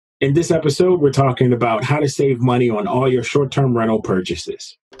In this episode, we're talking about how to save money on all your short-term rental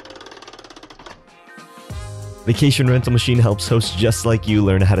purchases. Vacation Rental Machine helps hosts just like you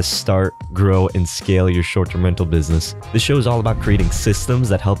learn how to start, grow, and scale your short-term rental business. This show is all about creating systems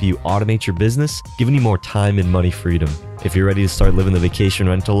that help you automate your business, giving you more time and money freedom. If you're ready to start living the vacation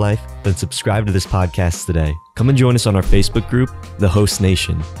rental life, then subscribe to this podcast today. Come and join us on our Facebook group, The Host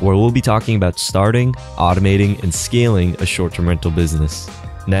Nation, where we'll be talking about starting, automating, and scaling a short-term rental business.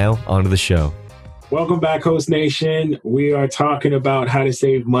 Now, on to the show. Welcome back, Host Nation. We are talking about how to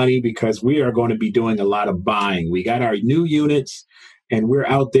save money because we are going to be doing a lot of buying. We got our new units and we're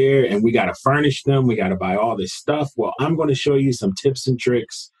out there and we got to furnish them. We got to buy all this stuff. Well, I'm going to show you some tips and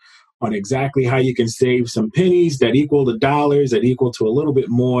tricks on exactly how you can save some pennies that equal to dollars, that equal to a little bit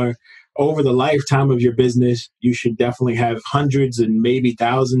more over the lifetime of your business. You should definitely have hundreds and maybe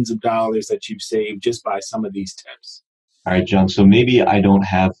thousands of dollars that you've saved just by some of these tips. All right, John. So maybe I don't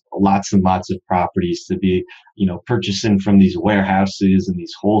have lots and lots of properties to be, purchasing from these warehouses and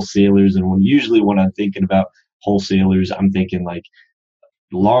these wholesalers. And when I'm thinking about wholesalers, I'm thinking like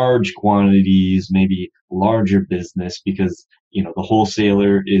large quantities, maybe larger business, because, the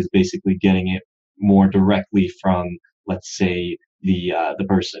wholesaler is basically getting it more directly from, let's say, the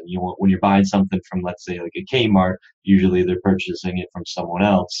person. When you're buying something from, let's say, like a Kmart, usually they're purchasing it from someone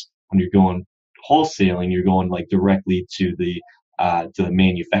else. When you're going wholesaling, you're going like directly to the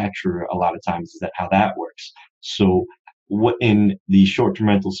manufacturer. A lot of times, is that how that works? So what in the short-term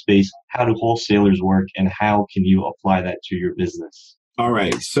rental space, how do wholesalers work and how can you apply that to your business? All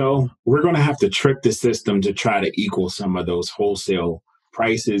right, so we're going to have to trick the system to try to equal some of those wholesale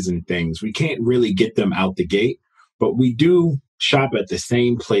prices and things. We can't really get them out the gate, but we do shop at the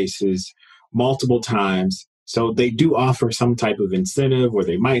same places multiple times. So they do offer some type of incentive, or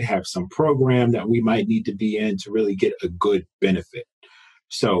they might have some program that we might need to be in to really get a good benefit.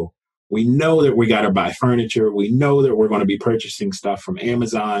 So we know that we got to buy furniture. We know that we're going to be purchasing stuff from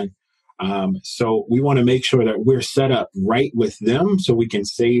Amazon. So we want to make sure that we're set up right with them so we can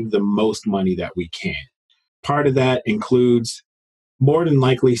save the most money that we can. Part of that includes more than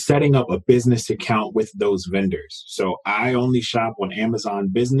likely setting up a business account with those vendors. So I only shop on Amazon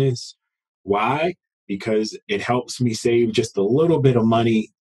Business. Why? Because it helps me save just a little bit of money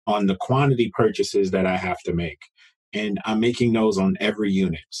on the quantity purchases that I have to make. And I'm making those on every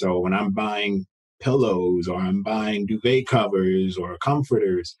unit. So when I'm buying pillows or I'm buying duvet covers or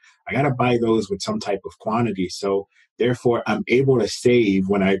comforters, I got to buy those with some type of quantity. So therefore, I'm able to save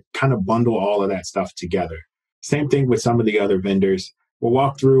when I kind of bundle all of that stuff together. Same thing with some of the other vendors. We'll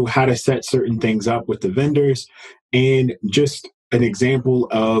walk through how to set certain things up with the vendors and just an example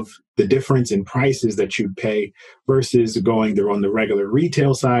of the difference in prices that you pay versus going there on the regular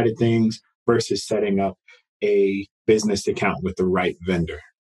retail side of things versus setting up a business account with the right vendor.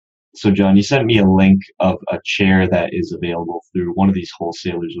 So, John, you sent me a link of a chair that is available through one of these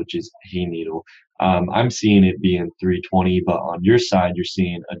wholesalers, which is Hay Needle. I'm seeing it being $320, but on your side, you're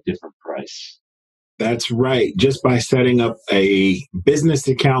seeing a different price. That's right. Just by setting up a business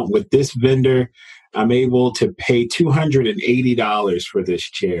account with this vendor, I'm able to pay $280 for this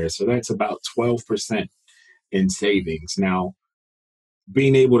chair. So that's about 12% in savings. Now,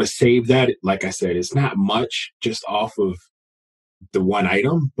 being able to save that, like I said, it's not much just off of the one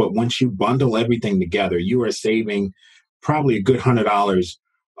item. But once you bundle everything together, you are saving probably a good $100,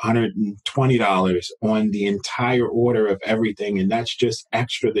 $120 on the entire order of everything. And that's just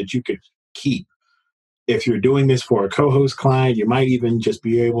extra that you could keep. If you're doing this for a co-host client, you might even just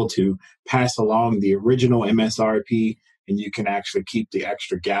be able to pass along the original MSRP and you can actually keep the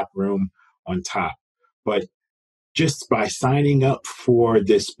extra gap room on top. But just by signing up for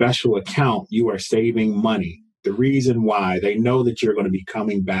this special account, you are saving money. The reason why, they know that you're going to be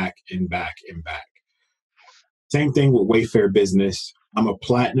coming back and back and back. Same thing with Wayfair Business. I'm a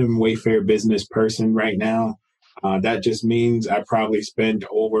platinum Wayfair Business person right now. That just means I probably spend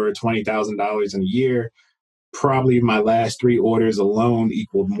over $20,000 in a year. Probably my last 3 orders alone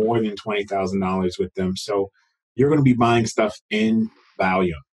equaled more than $20,000 with them. So you're going to be buying stuff in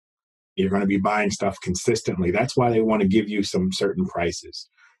volume. You're going to be buying stuff consistently. That's why they want to give you some certain prices.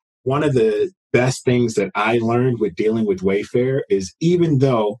 One of the best things that I learned with dealing with Wayfair is even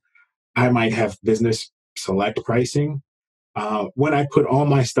though I might have business select pricing, when I put all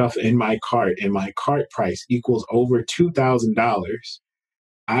my stuff in my cart and my cart price equals over $2,000,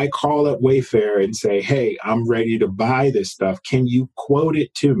 I call up Wayfair and say, hey, I'm ready to buy this stuff. Can you quote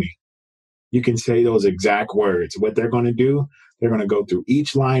it to me? You can say those exact words. What they're going to do, they're going to go through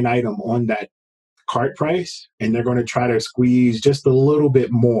each line item on that cart price, and they're going to try to squeeze just a little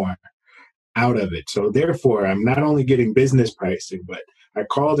bit more out of it. So therefore, I'm not only getting business pricing, but I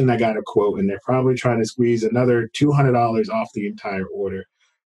called and I got a quote, and they're probably trying to squeeze another $200 off the entire order.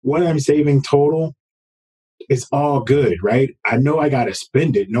 What I'm saving total, it's all good, right? I know I got to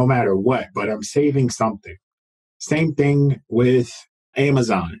spend it no matter what, but I'm saving something. Same thing with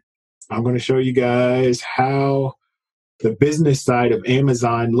Amazon. I'm going to show you guys how the business side of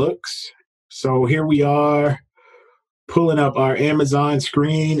Amazon looks. So here we are pulling up our Amazon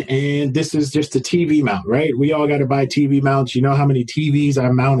screen, and this is just a TV mount, right? We all got to buy TV mounts. You know how many TVs I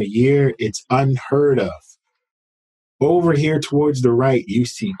mount a year? It's unheard of. Over here towards the right, you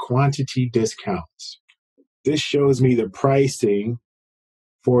see quantity discounts. This shows me the pricing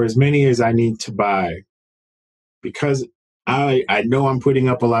for as many as I need to buy. Because I know I'm putting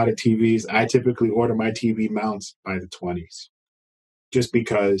up a lot of TVs, I typically order my TV mounts by the 20s. Just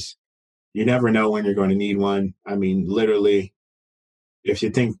because you never know when you're going to need one. I mean, literally, if you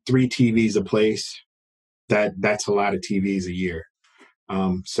think 3 TVs a place, that's a lot of TVs a year.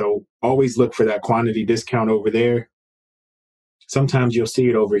 So always look for that quantity discount over there. Sometimes you'll see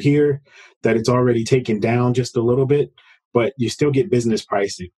it over here that it's already taken down just a little bit, but you still get business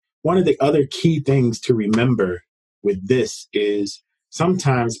pricing. One of the other key things to remember with this is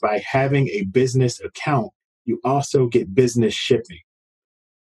sometimes by having a business account, you also get business shipping.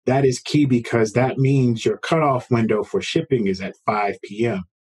 That is key because that means your cutoff window for shipping is at 5 p.m.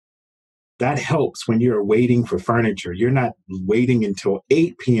 That helps when you're waiting for furniture. You're not waiting until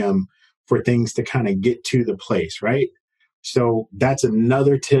 8 p.m. for things to kind of get to the place, right? So that's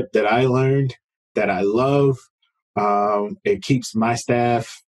another tip that I learned that I love. It keeps my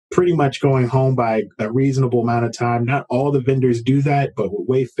staff pretty much going home by a reasonable amount of time. Not all the vendors do that, but with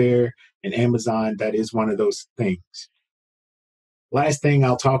Wayfair and Amazon, that is one of those things. Last thing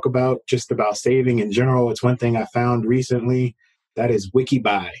I'll talk about, just about saving in general, it's one thing I found recently, that is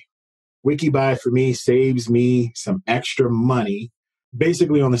WikiBuy. WikiBuy for me saves me some extra money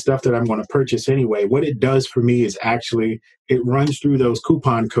basically on the stuff that I'm going to purchase anyway. What it does for me is actually it runs through those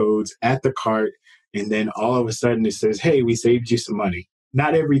coupon codes at the cart, and then all of a sudden it says, hey, we saved you some money.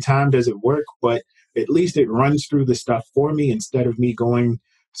 Not every time does it work, but at least it runs through the stuff for me instead of me going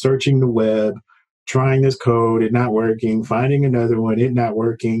searching the web, trying this code, it not working, finding another one, it not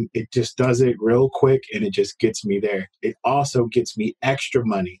working. It just does it real quick and it just gets me there. It also gets me extra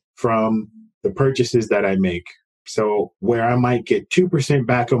money from the purchases that I make. So where I might get 2%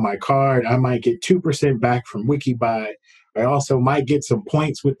 back on my card, I might get 2% back from WikiBuy. I also might get some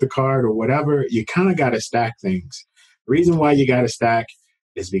points with the card or whatever. You kind of got to stack things. The reason why you got to stack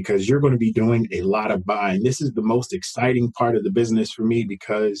is because you're going to be doing a lot of buying. This is the most exciting part of the business for me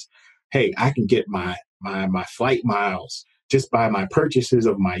because, hey, I can get my flight miles just by my purchases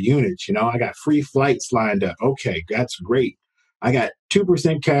of my units. You know, I got free flights lined up. Okay, that's great. I got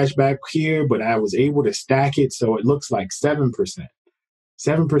 2% cash back here, but I was able to stack it so it looks like 7%.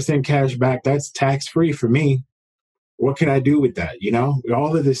 7% cash back, that's tax free for me. What can I do with that? You know,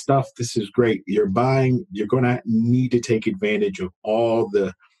 all of this stuff, this is great. You're buying, you're going to need to take advantage of all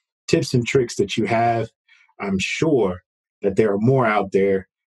the tips and tricks that you have. I'm sure that there are more out there.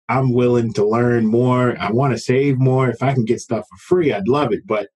 I'm willing to learn more. I want to save more. If I can get stuff for free, I'd love it.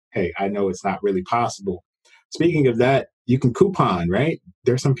 But hey, I know it's not really possible. Speaking of that, you can coupon, right?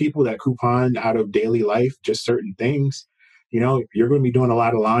 There's some people that coupon out of daily life, just certain things. You know, you're going to be doing a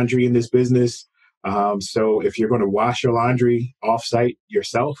lot of laundry in this business. So if you're going to wash your laundry offsite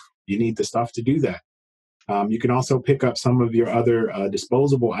yourself, you need the stuff to do that. You can also pick up some of your other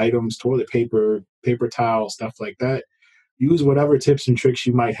disposable items, toilet paper, paper towel, stuff like that. Use whatever tips and tricks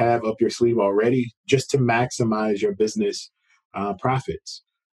you might have up your sleeve already just to maximize your business profits.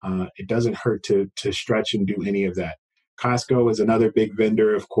 It doesn't hurt to stretch and do any of that. Costco is another big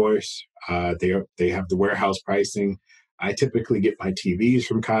vendor, of course. They have the warehouse pricing. I typically get my TVs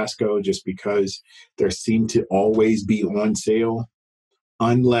from Costco just because there seem to always be on sale,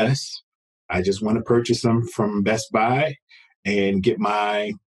 unless I just want to purchase them from Best Buy and get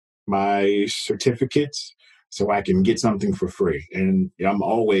my certificates so I can get something for free. And I'm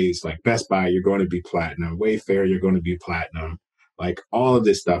always like, Best Buy, you're going to be platinum. Wayfair, you're going to be platinum. Like all of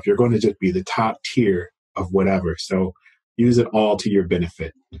this stuff, you're going to just be the top tier of whatever. So use it all to your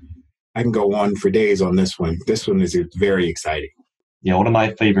benefit. I can go on for days on this one. This one is very exciting. Yeah, one of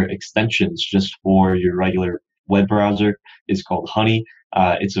my favorite extensions just for your regular web browser is called Honey.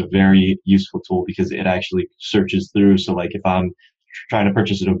 It's a very useful tool because it actually searches through. So like if I'm trying to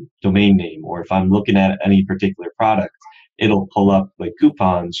purchase a domain name or if I'm looking at any particular product, it'll pull up like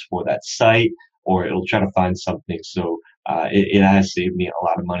coupons for that site or it'll try to find something. So it has saved me a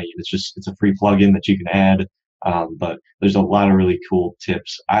lot of money. It's a free plugin that you can add. But there's a lot of really cool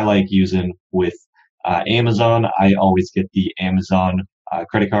tips I like using with Amazon. I always get the Amazon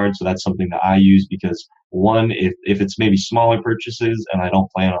credit card. So that's something that I use because one, if it's maybe smaller purchases and I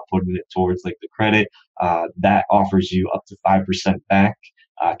don't plan on putting it towards like the credit, that offers you up to 5% back,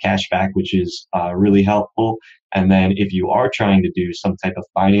 cash back, which is really helpful. And then if you are trying to do some type of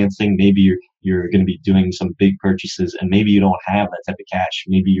financing, maybe you're going to be doing some big purchases and maybe you don't have that type of cash.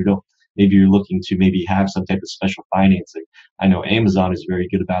 Maybe you're looking to maybe have some type of special financing. I know Amazon is very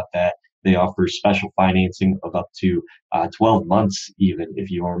good about that. They offer special financing of up to 12 months, even if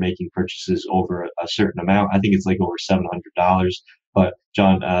you are making purchases over a certain amount. I think it's like over $700. But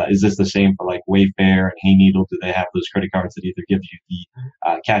John, is this the same for like Wayfair and Hey Needle? Do they have those credit cards that either give you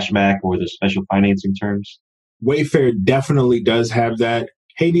the cash back or the special financing terms? Wayfair definitely does have that.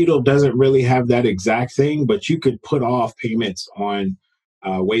 Hey Needle doesn't really have that exact thing, but you could put off payments on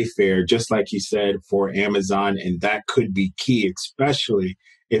Wayfair, just like you said, for Amazon. And that could be key, especially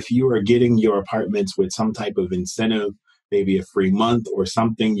if you are getting your apartments with some type of incentive, maybe a free month or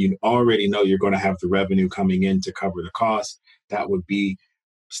something. You already know you're going to have the revenue coming in to cover the cost. That would be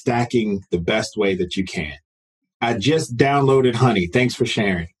stacking the best way that you can. I just downloaded Honey. Thanks for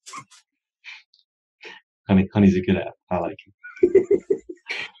sharing. Honey's a good app. I like it.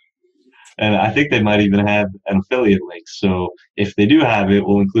 And I think they might even have an affiliate link. So if they do have it,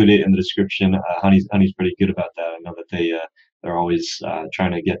 we'll include it in the description. Honey's pretty good about that. I know that they're always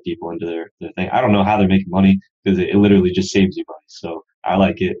trying to get people into their thing. I don't know how they're making money because it literally just saves you money. So I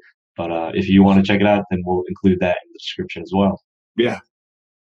like it. But if you want to check it out, then we'll include that in the description as well. Yeah,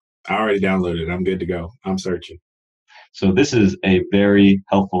 I already downloaded it. I'm good to go. I'm searching. So this is a very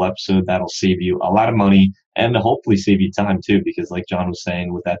helpful episode that'll save you a lot of money and hopefully save you time too, because like John was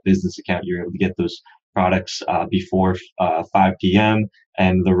saying, with that business account, you're able to get those products before 5 p.m.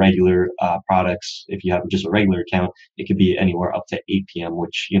 and the regular products, if you have just a regular account, it could be anywhere up to 8 p.m.,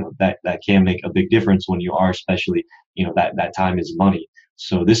 which, that can make a big difference when you are, especially, that time is money.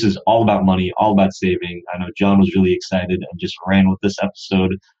 So this is all about money, all about saving. I know John was really excited and just ran with this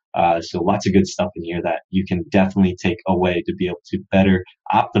episode. So lots of good stuff in here that you can definitely take away to be able to better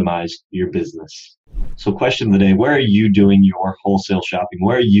optimize your business. So question of the day, where are you doing your wholesale shopping?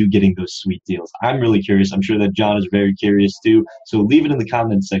 Where are you getting those sweet deals? I'm really curious. I'm sure that John is very curious too. So leave it in the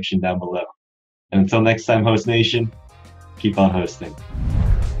comments section down below. And until next time, Host Nation, keep on hosting.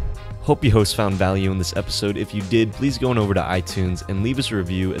 Hope you hosts found value in this episode. If you did, please go on over to iTunes and leave us a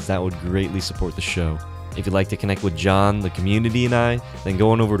review, as that would greatly support the show. If you'd like to connect with John, the community, and I, then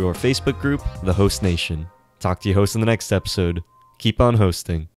go on over to our Facebook group, The Host Nation. Talk to you hosts in the next episode. Keep on hosting.